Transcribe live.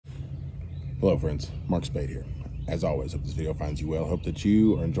Hello friends, Mark Spade here. As always, hope this video finds you well. Hope that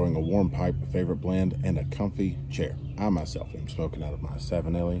you are enjoying a warm pipe, a favorite blend, and a comfy chair. I myself am smoking out of my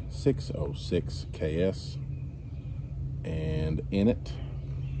Savinelli 606 KS, and in it,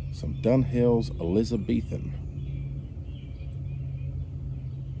 some Dunhill's Elizabethan.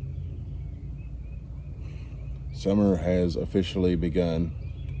 Summer has officially begun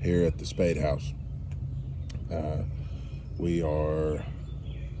here at the Spade House. We are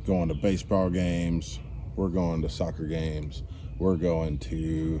going to baseball games, we're going to soccer games, we're going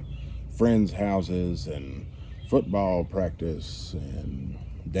to friends' houses and football practice and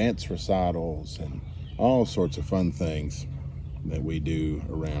dance recitals and all sorts of fun things that we do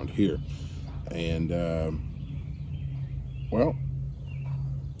around here. And well,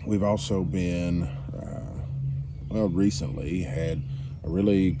 we've also been recently had a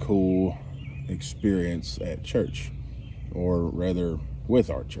really cool experience at church, or rather with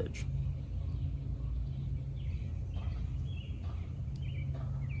our church.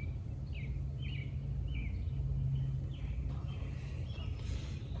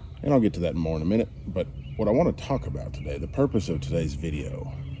 And I'll get to that more in a minute, but what I want to talk about today, the purpose of today's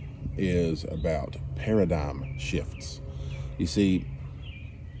video, is about paradigm shifts. You see,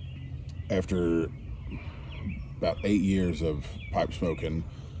 after about 8 years of pipe smoking,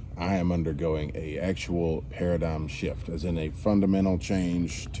 I am undergoing a actual paradigm shift, as in a fundamental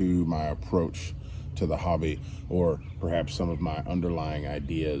change to my approach to the hobby, or perhaps some of my underlying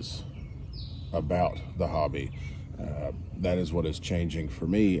ideas about the hobby. That is what is changing for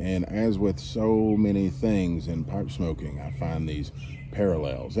me. And as with so many things in pipe smoking, I find these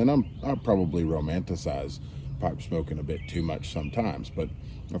parallels. And I probably romanticize pipe smoking a bit too much sometimes, but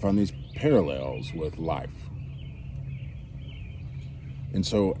I find these parallels with life. And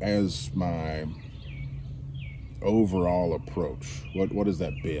so as my overall approach, what has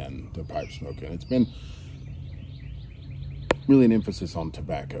that been to pipe smoking? It's been really an emphasis on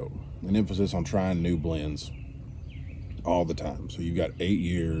tobacco, an emphasis on trying new blends all the time. So you've got 8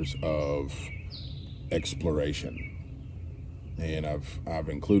 years of exploration, and I've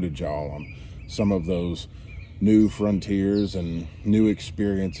included y'all on some of those new frontiers and new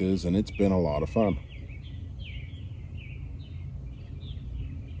experiences, and it's been a lot of fun.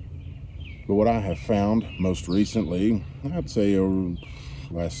 But what I have found most recently, I'd say over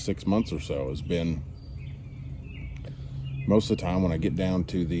the last 6 months or so, has been most of the time when I get down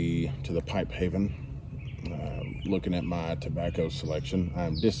to the pipe haven, looking at my tobacco selection,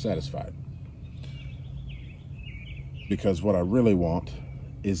 I'm dissatisfied, because what I really want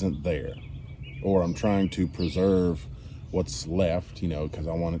isn't there, or I'm trying to preserve what's left, because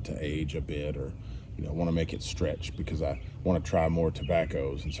I want it to age a bit, or want to make it stretch, because I want to try more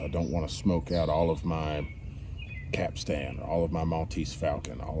tobaccos, and so I don't want to smoke out all of my Capstan, or all of my Maltese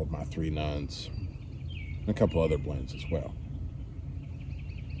Falcon, all of my Three Nuns, and a couple other blends as well.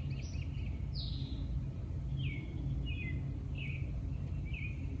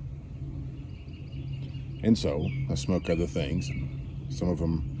 And so I smoke other things, and some of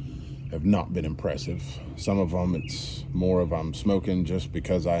them have not been impressive. Some of them, it's more of I'm smoking just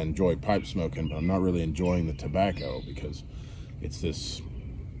because I enjoy pipe smoking, but I'm not really enjoying the tobacco because it's this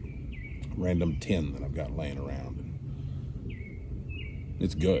random tin that I've got laying around. And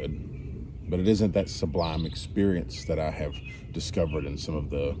it's good, but it isn't that sublime experience that I have discovered in some of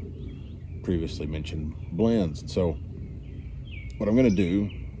the previously mentioned blends. So what I'm going to do,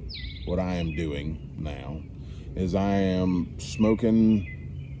 what I am doing now, is I am smoking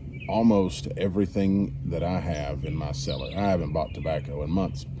almost everything that I have in my cellar. I haven't bought tobacco in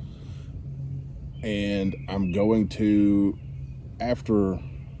months, and I'm going to, after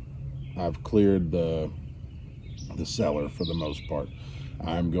I've cleared the cellar for the most part,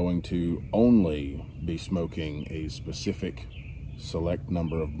 I'm going to only be smoking a specific select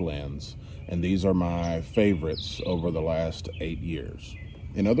number of blends, and these are my favorites over the last 8 years.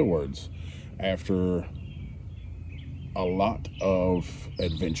 In other words, after a lot of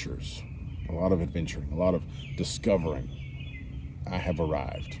adventures, a lot of adventuring, a lot of discovering, I have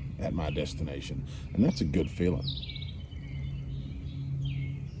arrived at my destination, and that's a good feeling.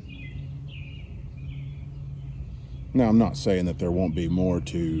 Now, I'm not saying that there won't be more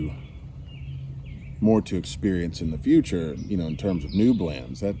to experience in the future, in terms of new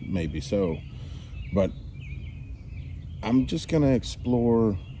blends. That may be so, but I'm just going to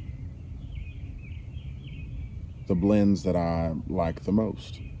explore the blends that I like the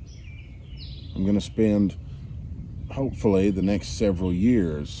most. I'm going to spend, hopefully, the next several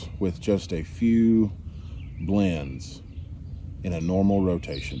years with just a few blends in a normal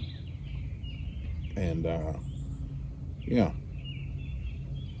rotation. And yeah,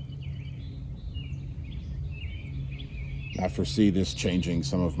 I foresee this changing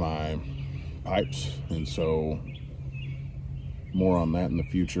some of my pipes, and so more on that in the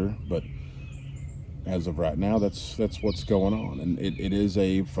future. But as of right now, that's what's going on, and it is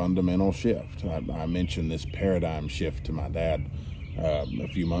a fundamental shift. I mentioned this paradigm shift to my dad a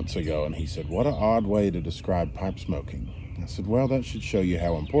few months ago, and he said, "What an odd way to describe pipe smoking." I said, "Well, that should show you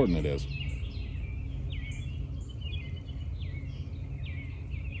how important it is."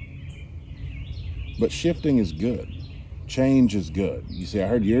 But shifting is good. Change is good. You see, I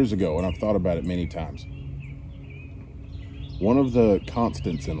heard years ago, and I've thought about it many times, one of the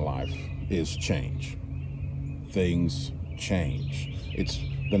constants in life is change. Things change. It's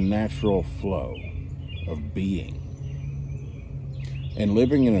the natural flow of being. And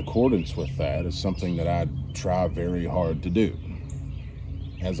living in accordance with that is something that I try very hard to do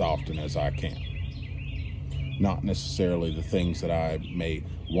as often as I can. Not necessarily the things that I may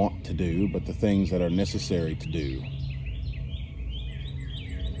want to do, but the things that are necessary to do.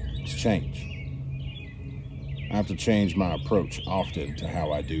 It's change. I have to change my approach often to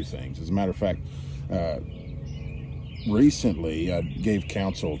how I do things. As a matter of fact, recently I gave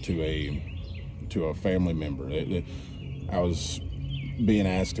counsel to a family member. I was being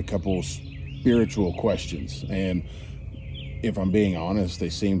asked a couple spiritual questions, and if I'm being honest, they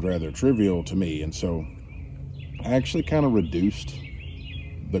seemed rather trivial to me, and so I actually kind of reduced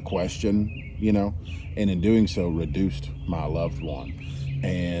the question, and in doing so reduced my loved one.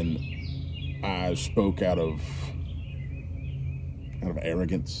 And I spoke out of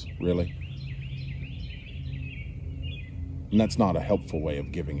arrogance, really. And that's not a helpful way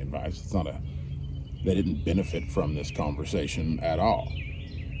of giving advice. They didn't benefit from this conversation at all.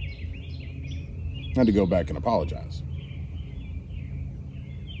 I had to go back and apologize.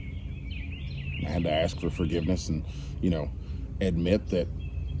 I had to ask for forgiveness and, admit that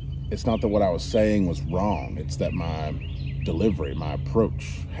it's not that what I was saying was wrong. It's that my delivery, my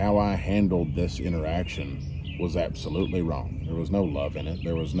approach, how I handled this interaction was absolutely wrong. There was no love in it.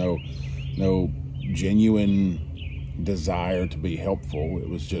 There was no genuine desire to be helpful. It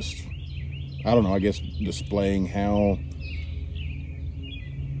was just, I don't know, I guess displaying how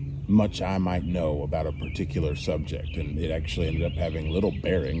much I might know about a particular subject, and it actually ended up having little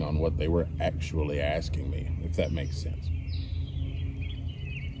bearing on what they were actually asking me, if that makes sense.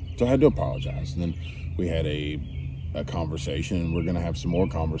 So I had to apologize, and then we had a conversation, and we're going to have some more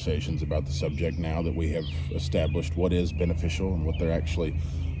conversations about the subject now that we have established what is beneficial and what they're actually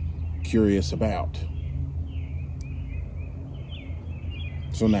curious about.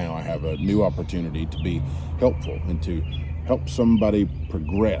 So now I have a new opportunity to be helpful and to help somebody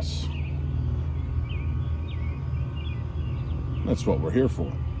progress. That's what we're here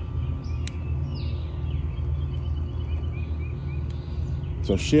for.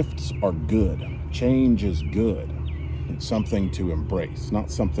 So shifts are good. Change is good. It's something to embrace,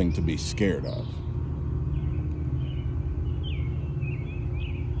 not something to be scared of.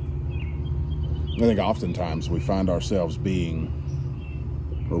 I think oftentimes we find ourselves being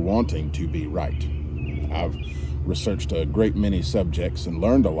or wanting to be right. I've researched a great many subjects and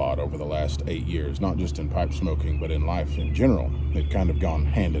learned a lot over the last 8 years, not just in pipe smoking, but in life in general. They've kind of gone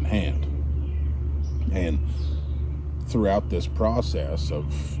hand in hand. And throughout this process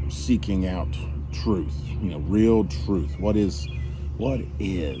of seeking out truth, real truth, what is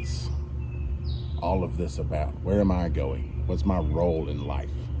all of this about? Where am I going? What's my role in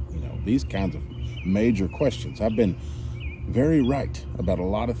life? These kinds of major questions. I've been very right about a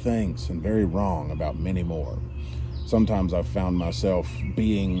lot of things and very wrong about many more. Sometimes I've found myself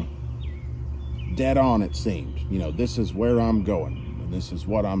being dead on, it seemed. This is where I'm going, and this is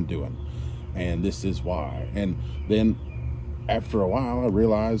what I'm doing, and this is why. And then after a while, I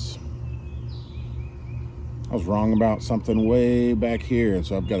realized I was wrong about something way back here, and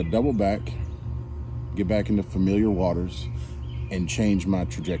so I've got to double back, get back into familiar waters, and change my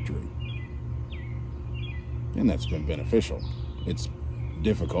trajectory. And that's been beneficial. It's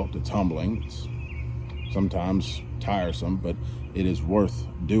difficult, it's humbling, it's sometimes tiresome, but it is worth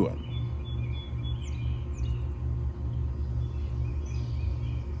doing.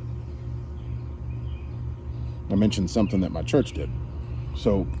 I mentioned something that my church did.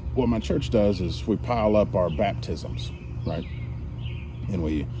 So what my church does is we pile up our baptisms, right? And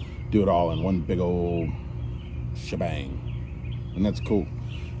we do it all in one big old shebang. And that's cool.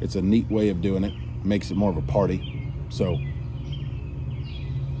 It's a neat way of doing it. Makes it more of a party. So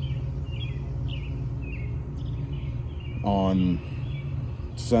on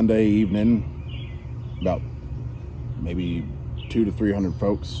Sunday evening, about maybe 200 to 300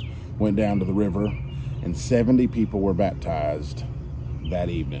 folks went down to the river, and 70 people were baptized that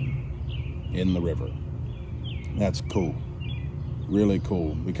evening in the river. That's cool. really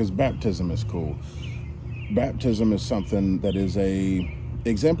cool, because baptism is cool. Baptism is something that is a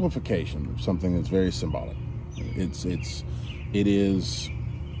exemplification of something that's very symbolic. It is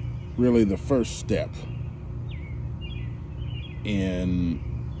really the first step in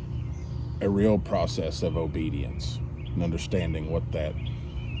a real process of obedience and understanding what that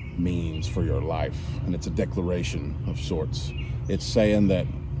means for your life. And it's a declaration of sorts. It's saying that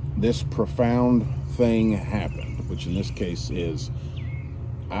this profound thing happened, which in this case is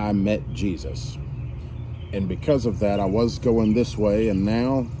I met Jesus. And because of that, I was going this way, and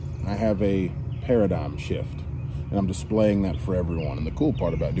now I have a paradigm shift. And I'm displaying that for everyone. And the cool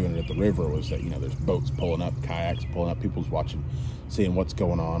part about doing it at the river was that, there's boats pulling up, kayaks pulling up, people's watching, seeing what's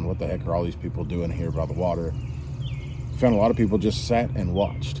going on. What the heck are all these people doing here by the water? Found a lot of people just sat and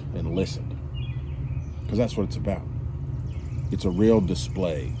watched and listened, because that's what it's about. It's a real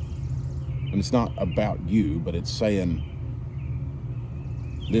display. And it's not about you, but it's saying,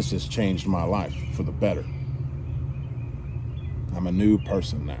 this has changed my life for the better. I'm a new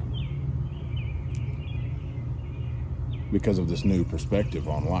person now because of this new perspective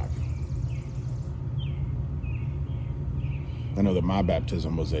on life. I know that my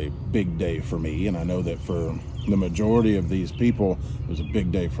baptism was a big day for me, and I know that for the majority of these people, it was a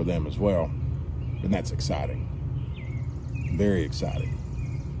big day for them as well. And that's exciting. Very exciting.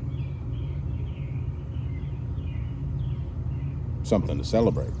 Something to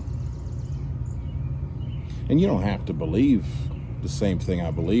celebrate. And you don't have to believe the same thing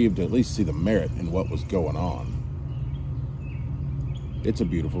I believed, to at least see the merit in what was going on. It's a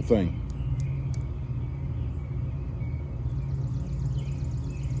beautiful thing.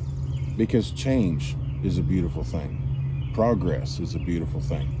 Because change is a beautiful thing. Progress is a beautiful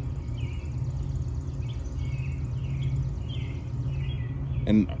thing.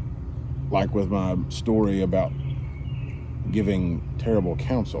 And like with my story about giving terrible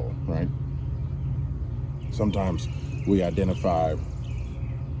counsel, right? Sometimes we identify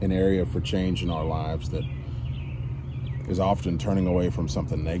an area for change in our lives that is often turning away from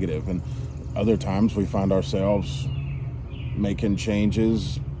something negative, and other times we find ourselves making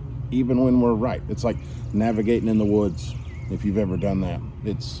changes even when we're right. It's like navigating in the woods, if you've ever done that.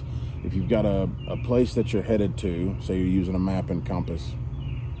 It's if you've got a place that you're headed to, say you're using a map and compass,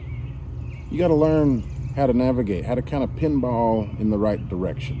 you got to learn how to navigate, how to kind of pinball in the right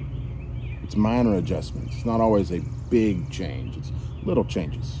direction. It's minor adjustments. It's not always a big change. It's little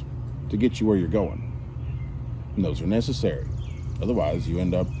changes to get you where you're going. And those are necessary. Otherwise, you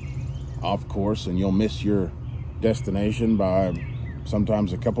end up off course and you'll miss your destination by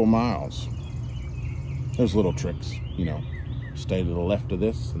sometimes a couple miles. There's little tricks, stay to the left of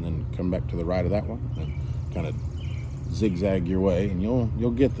this and then come back to the right of that one and kind of zigzag your way, and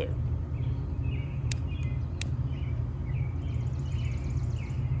you'll get there.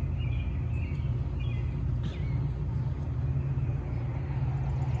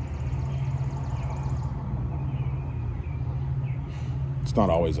 It's not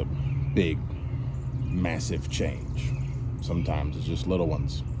always a big, massive change. Sometimes it's just little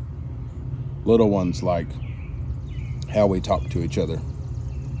ones. Little ones like how we talk to each other.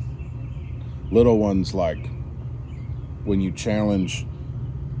 Little ones like when you challenge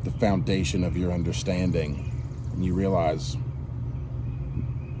the foundation of your understanding and you realize,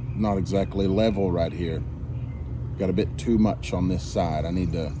 not exactly level right here. Got a bit too much on this side. I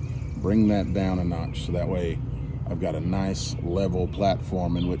need to bring that down a notch so that way I've got a nice level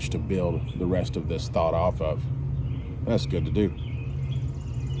platform in which to build the rest of this thought off of. That's good to do.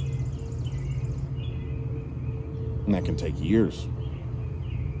 And that can take years.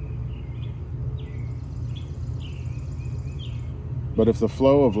 But if the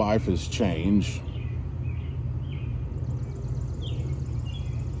flow of life is change,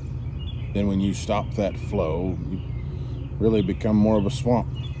 then when you stop that flow, you really become more of a swamp.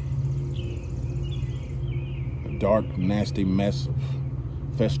 A dark, nasty mess of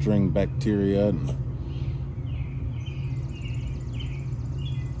festering bacteria and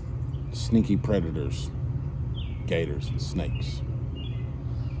sneaky predators, gators and snakes.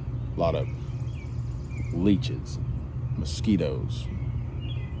 A lot of leeches, mosquitoes.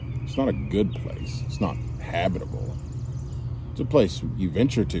 It's not a good place. It's not habitable. It's a place you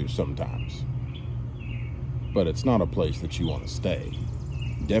venture to sometimes, but it's not a place that you want to stay.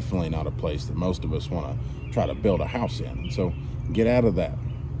 Definitely not a place that most of us want to try to build a house in. And so get out of that.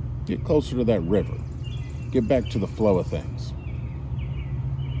 Get closer to that river. Get back to the flow of things.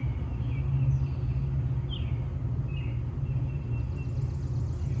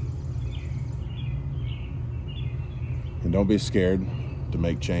 And don't be scared to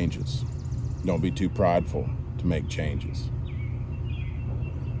make changes. Don't be too prideful to make changes.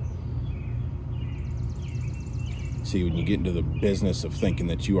 See, when you get into the business of thinking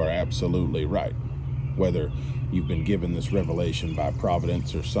that you are absolutely right, whether you've been given this revelation by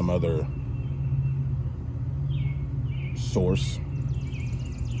providence or some other source,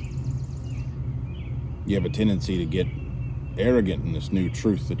 you have a tendency to get arrogant in this new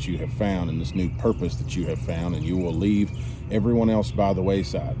truth that you have found and this new purpose that you have found, and you will leave everyone else by the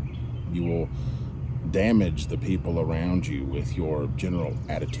wayside. You will damage the people around you with your general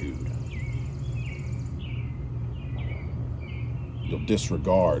attitude. You'll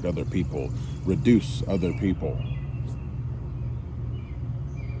disregard other people, reduce other people.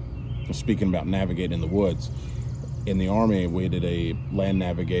 Speaking about navigating the woods, in the Army we did a land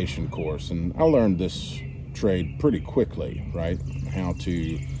navigation course, and I learned this trade pretty quickly, right? How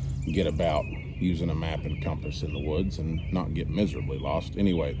to get about using a map and compass in the woods and not get miserably lost.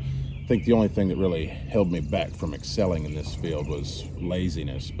 Anyway, I think the only thing that really held me back from excelling in this field was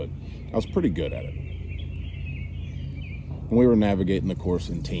laziness, but I was pretty good at it. We were navigating the course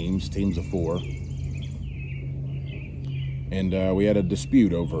in teams of 4, and we had a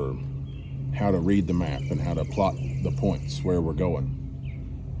dispute over how to read the map and how to plot the points where we're going.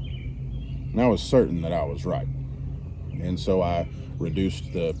 And I was certain that I was right, and so I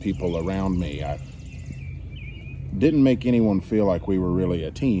reduced the people around me. I didn't make anyone feel like we were really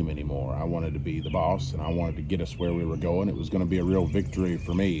a team anymore. I wanted to be the boss, and I wanted to get us where we were going. It was going to be a real victory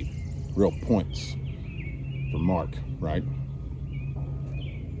for me, real points for Mark, right?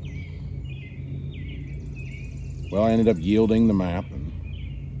 Well, I ended up yielding the map, and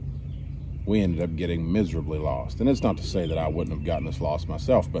we ended up getting miserably lost. And it's not to say that I wouldn't have gotten us lost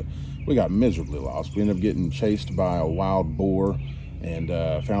myself, but we got miserably lost. We ended up getting chased by a wild boar and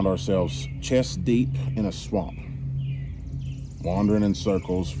found ourselves chest deep in a swamp, wandering in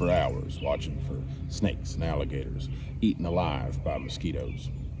circles for hours, watching for snakes and alligators, eaten alive by mosquitoes.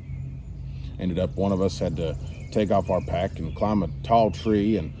 Ended up, one of us had to take off our pack and climb a tall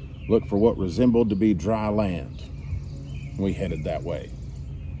tree and look for what resembled to be dry land. We headed that way.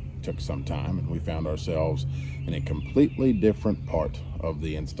 Took some time, and we found ourselves in a completely different part of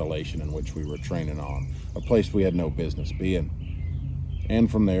the installation in which we were training on, a place we had no business being. And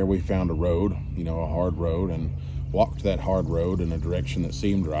from there we found a road, a hard road, and walked that hard road in a direction that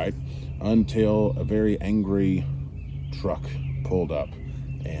seemed right until a very angry truck pulled up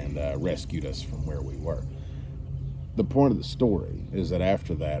and rescued us from where we were. The point of the story is that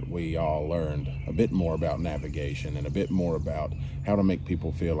after that, we all learned a bit more about navigation and a bit more about how to make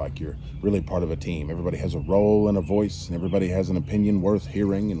people feel like you're really part of a team. Everybody has a role and a voice, and everybody has an opinion worth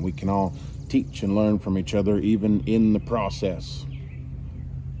hearing, and we can all teach and learn from each other even in the process,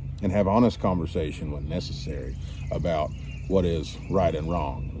 and have honest conversation when necessary about what is right and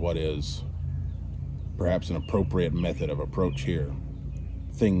wrong, what is perhaps an appropriate method of approach here,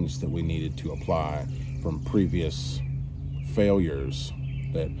 things that we needed to apply from previous failures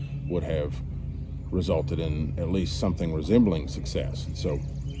that would have resulted in at least something resembling success. And so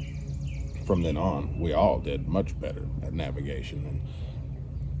from then on, we all did much better at navigation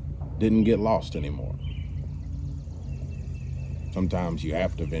and didn't get lost anymore. Sometimes you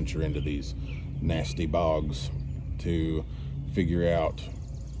have to venture into these nasty bogs to figure out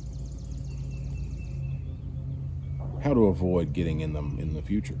how to avoid getting in them in the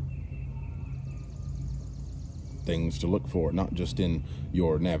future. Things to look for, not just in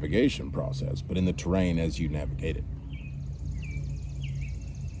your navigation process, but in the terrain as you navigate it.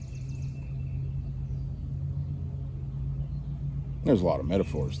 There's a lot of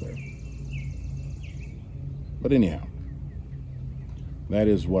metaphors there. But anyhow, that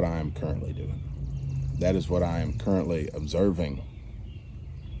is what I am currently doing. That is what I am currently observing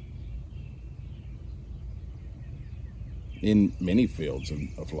in many fields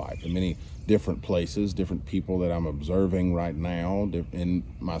of life, in many different places, different people that I'm observing right now, and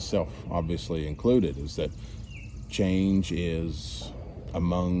myself obviously included, is that change is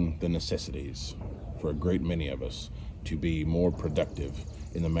among the necessities for a great many of us to be more productive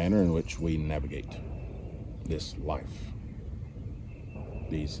in the manner in which we navigate this life,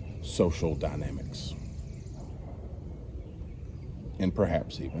 these social dynamics, and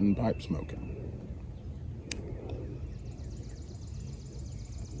perhaps even pipe smoking.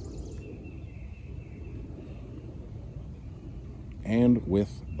 And with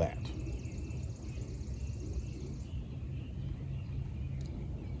that,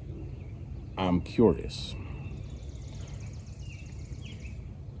 I'm curious.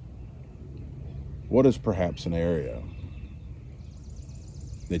 What is perhaps an area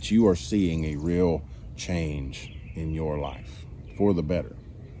that you are seeing a real change in your life for the better?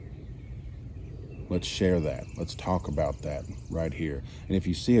 Let's share that. Let's talk about that right here. And if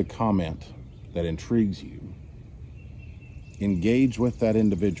you see a comment that intrigues you, Engage with that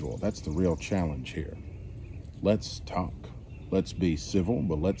individual. That's the real challenge here. Let's talk. Let's be civil,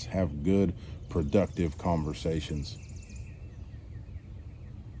 but let's have good, productive conversations.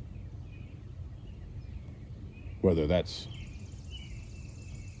 Whether that's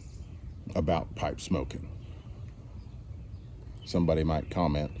about pipe smoking. Somebody might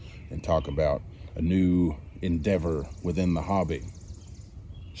comment and talk about a new endeavor within the hobby.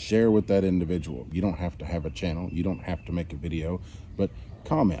 Share with that individual. You don't have to have a channel. You don't have to make a video, but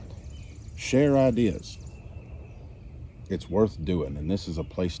comment. Share ideas. It's worth doing, and this is a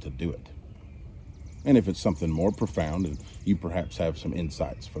place to do it. And if it's something more profound and you perhaps have some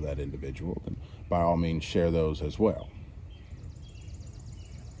insights for that individual, then by all means share those as well.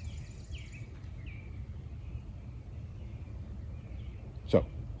 So,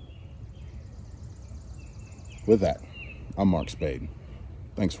 with that, I'm Mark Spade.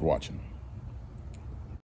 Thanks for watching.